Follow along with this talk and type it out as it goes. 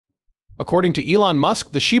According to Elon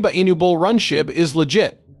Musk, the Shiba Inu bull run Shib is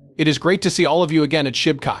legit. It is great to see all of you again at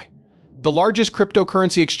Shibkai. The largest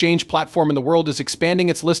cryptocurrency exchange platform in the world is expanding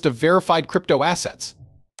its list of verified crypto assets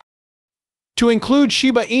to include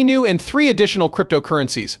Shiba Inu and 3 additional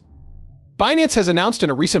cryptocurrencies. Binance has announced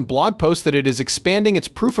in a recent blog post that it is expanding its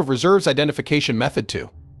proof of reserves identification method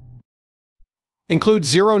to include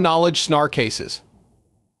zero-knowledge SNAR cases.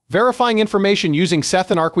 Verifying information using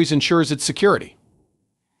Seth and Arquis ensures its security.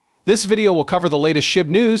 This video will cover the latest Shib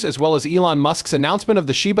news as well as Elon Musk's announcement of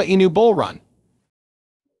the Shiba Inu bull run.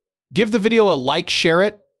 Give the video a like, share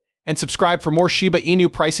it, and subscribe for more Shiba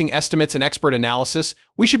Inu pricing estimates and expert analysis.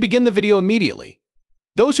 We should begin the video immediately.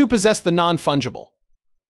 Those who possess the non-fungible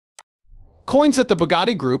coins at the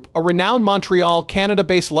Bugatti Group, a renowned Montreal,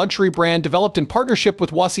 Canada-based luxury brand developed in partnership with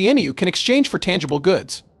Shiba Inu, can exchange for tangible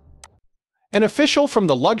goods. An official from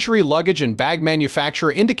the luxury luggage and bag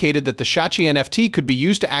manufacturer indicated that the Shachi NFT could be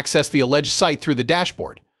used to access the alleged site through the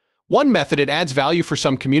dashboard. One method it adds value for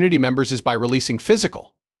some community members is by releasing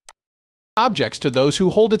physical objects to those who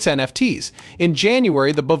hold its NFTs. In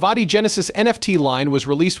January, the Bugatti Genesis NFT line was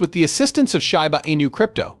released with the assistance of Shiba Inu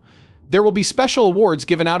Crypto. There will be special awards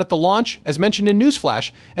given out at the launch, as mentioned in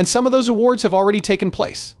Newsflash, and some of those awards have already taken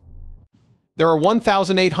place. There are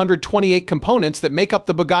 1,828 components that make up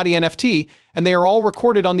the Bugatti NFT, and they are all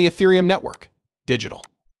recorded on the Ethereum network. Digital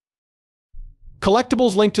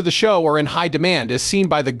collectibles linked to the show are in high demand, as seen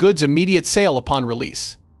by the goods' immediate sale upon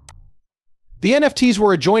release. The NFTs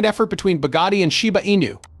were a joint effort between Bugatti and Shiba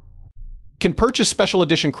Inu. Can purchase special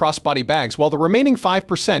edition crossbody bags, while the remaining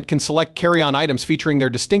 5% can select carry-on items featuring their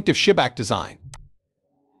distinctive Shibak design.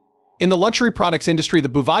 In the luxury products industry, the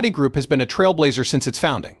Bugatti Group has been a trailblazer since its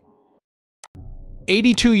founding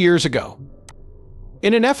 82 years ago.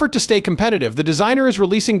 In an effort to stay competitive, the designer is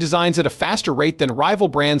releasing designs at a faster rate than rival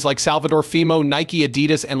brands like Salvador Fimo, Nike,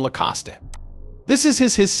 Adidas, and Lacoste. This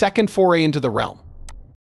is his second foray into the realm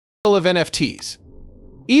of NFTs.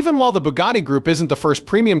 Even while the Bugatti Group isn't the first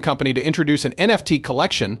premium company to introduce an NFT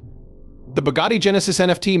collection, the Bugatti Genesis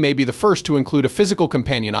NFT may be the first to include a physical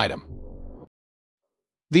companion item.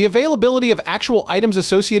 The availability of actual items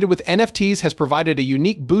associated with NFTs has provided a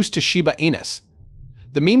unique boost to Shiba Inu.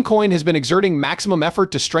 The meme coin has been exerting maximum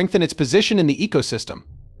effort to strengthen its position in the ecosystem.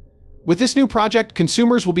 With this new project,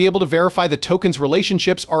 consumers will be able to verify the token's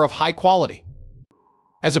relationships are of high quality.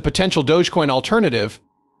 As a potential Dogecoin alternative,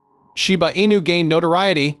 Shiba Inu gained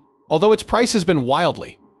notoriety, although its price has been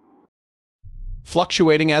wildly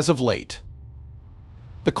fluctuating as of late.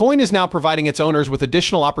 The coin is now providing its owners with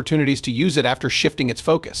additional opportunities to use it after shifting its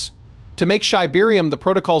focus. To make Shibarium, the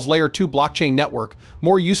protocol's Layer 2 blockchain network,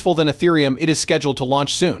 more useful than Ethereum, it is scheduled to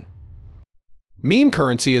launch soon. Meme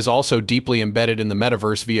currency is also deeply embedded in the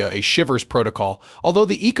metaverse via a Shivers protocol, although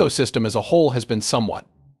the ecosystem as a whole has been somewhat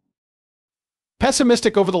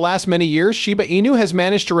pessimistic over the last many years. Shiba Inu has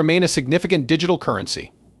managed to remain a significant digital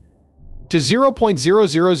currency to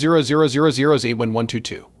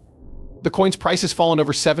 0.00000081122. The coin's price has fallen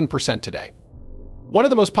over 7% today. One of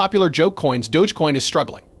the most popular joke coins, Dogecoin, is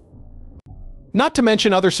struggling. Not to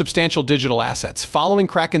mention other substantial digital assets following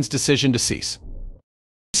Kraken's decision to cease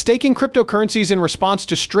staking cryptocurrencies in response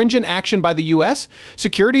to stringent action by the U.S.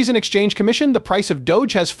 Securities and Exchange Commission. The price of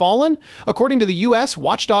Doge has fallen. According to the U.S.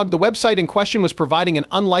 watchdog, the website in question was providing an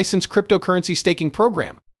unlicensed cryptocurrency staking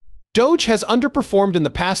program. Doge has underperformed in the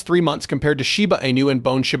past 3 months compared to Shiba Inu and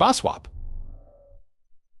Bone ShibaSwap.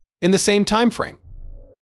 In the same time frame,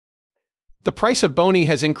 the price of Boni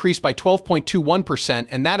has increased by 12.21%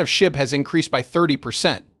 and that of Shib has increased by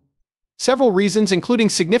 30%. Several reasons, including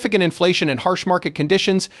significant inflation and harsh market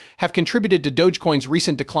conditions, have contributed to Dogecoin's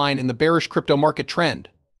recent decline in the bearish crypto market trend.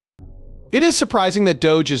 It is surprising that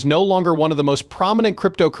Doge is no longer one of the most prominent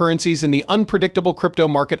cryptocurrencies in the unpredictable crypto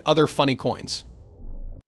market. Other funny coins,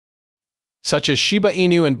 such as Shiba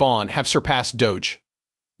Inu and Bon, have surpassed Doge.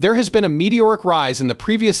 There has been a meteoric rise in the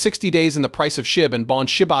previous 60 days in the price of Shib and Bon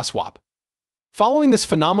ShibaSwap. Following this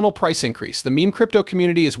phenomenal price increase, the meme crypto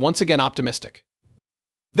community is once again optimistic.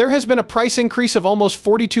 There has been a price increase of almost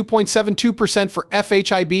 42.72% for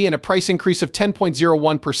FHIB and a price increase of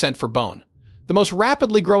 10.01% for Bone, the most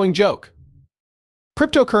rapidly growing joke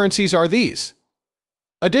cryptocurrencies are these.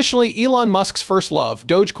 Additionally, Elon Musk's first love,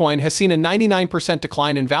 Dogecoin, has seen a 99%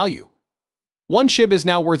 decline in value. One Shib is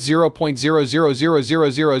now worth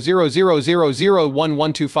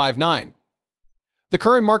 0.00000000001129. The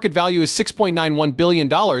current market value is $6.91 billion,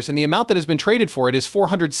 and the amount that has been traded for it is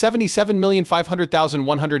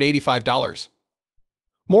 $477,500,185.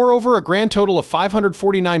 Moreover, a grand total of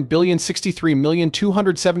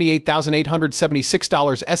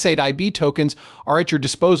 $549,063,278,876 SHIB tokens are at your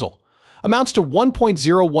disposal. amounts to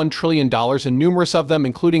 $1.01 trillion, and numerous of them,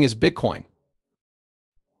 including his Bitcoin,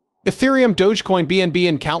 Ethereum, Dogecoin, BNB,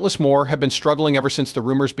 and countless more, have been struggling ever since the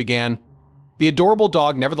rumors began. The adorable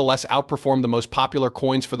dog nevertheless outperformed the most popular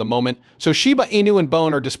coins for the moment, so Shiba Inu and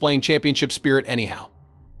Bone are displaying championship spirit anyhow.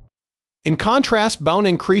 In contrast, Bone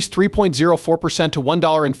increased 3.04% to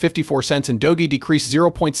 $1.54 and Doge decreased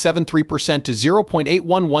 0.73% to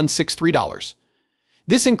 $0.81163.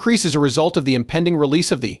 This increase is a result of the impending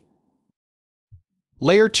release of the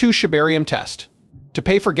Layer 2 Shibarium test. To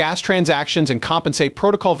pay for gas transactions and compensate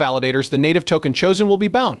protocol validators, the native token chosen will be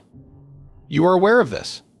Bone. You are aware of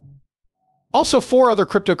this. Also, 4 other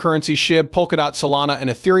cryptocurrencies, Shib, Polkadot, Solana, and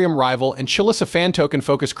Ethereum rival and Chiliz, a fan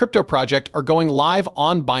token-focused crypto project, are going live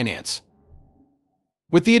on Binance.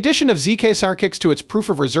 With the addition of zk-SRKix to its proof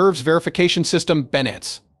of reserves verification system,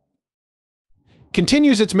 Binance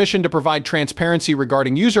continues its mission to provide transparency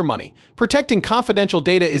regarding user money. Protecting confidential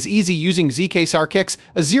data is easy using zk-SRKix,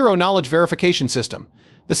 a zero-knowledge verification system.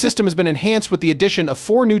 The system has been enhanced with the addition of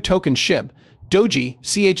 4 new tokens, Shib, Doji,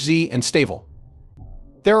 CHZ, and Stable.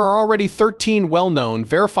 There are already 13 well-known,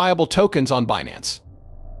 verifiable tokens on Binance.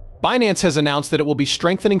 Binance has announced that it will be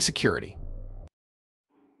strengthening security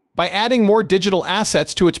by adding more digital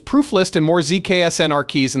assets to its proof list and more zk-SNR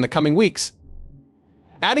keys in the coming weeks,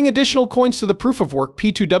 adding additional coins to the proof-of-work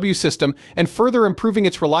P2W system, and further improving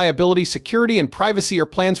its reliability, security, and privacy are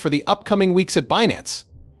plans for the upcoming weeks at Binance.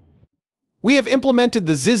 We have implemented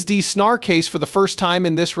the ZSD SNR case for the first time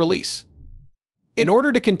in this release. In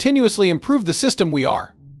order to continuously improve the system, we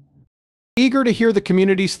are eager to hear the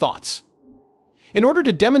community's thoughts. In order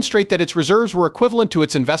to demonstrate that its reserves were equivalent to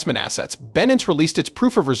its investment assets, Binance released its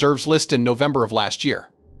proof of reserves list in November of last year.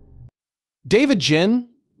 David Jin,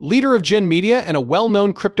 leader of Jin Media and a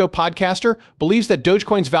well-known crypto podcaster, believes that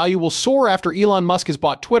Dogecoin's value will soar after Elon Musk has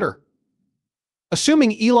bought Twitter.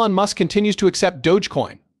 Assuming Elon Musk continues to accept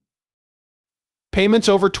Dogecoin payments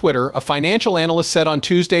over Twitter, a financial analyst said on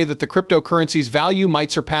Tuesday that the cryptocurrency's value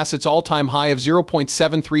might surpass its all-time high of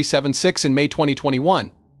 0.7376 in May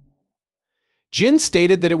 2021. Jin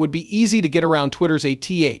stated that it would be easy to get around Twitter's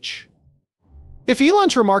ATH. If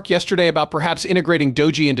Elon's remark yesterday about perhaps integrating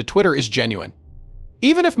Doji into Twitter is genuine,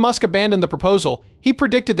 even if Musk abandoned the proposal, he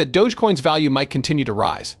predicted that Dogecoin's value might continue to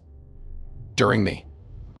rise. During the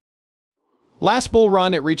last bull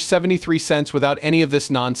run, it reached 73 cents without any of this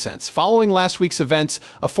nonsense. Following last week's events,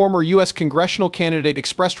 a former U.S. congressional candidate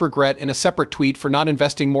expressed regret in a separate tweet for not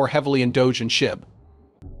investing more heavily in Doge and Shib.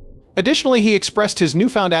 Additionally, he expressed his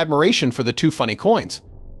newfound admiration for the two funny coins.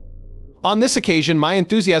 On this occasion, my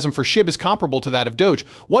enthusiasm for Shib is comparable to that of Doge.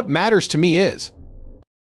 What matters to me is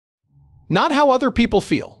not how other people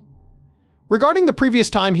feel. Regarding the previous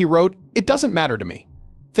time, he wrote, "It doesn't matter to me.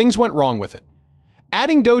 Things went wrong with it."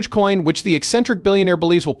 Adding Dogecoin, which the eccentric billionaire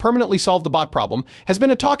believes will permanently solve the bot problem, has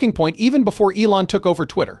been a talking point even before Elon took over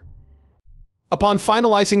Twitter. Upon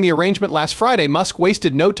finalizing the arrangement last Friday, Musk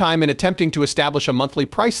wasted no time in attempting to establish a monthly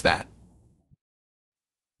price that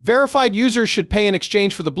verified users should pay in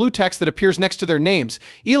exchange for the blue text that appears next to their names.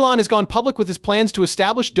 Elon has gone public with his plans to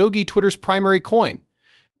establish Doge, Twitter's primary coin.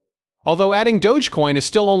 Although adding Dogecoin is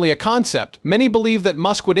still only a concept, many believe that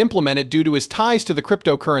Musk would implement it due to his ties to the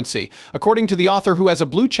cryptocurrency, according to the author who has a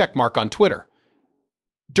blue checkmark on Twitter.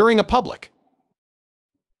 During a public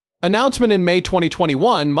announcement in May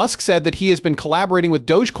 2021, Musk said that he has been collaborating with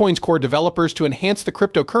Dogecoin's core developers to enhance the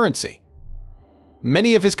cryptocurrency.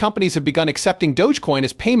 Many of his companies have begun accepting Dogecoin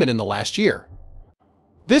as payment in the last year.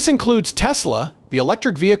 This includes Tesla, the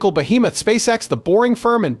electric vehicle behemoth SpaceX, the Boring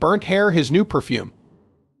Firm, and Burnt Hair, his new perfume.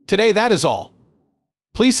 Today, that is all.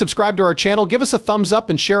 Please subscribe to our channel, give us a thumbs up,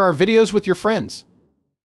 and share our videos with your friends.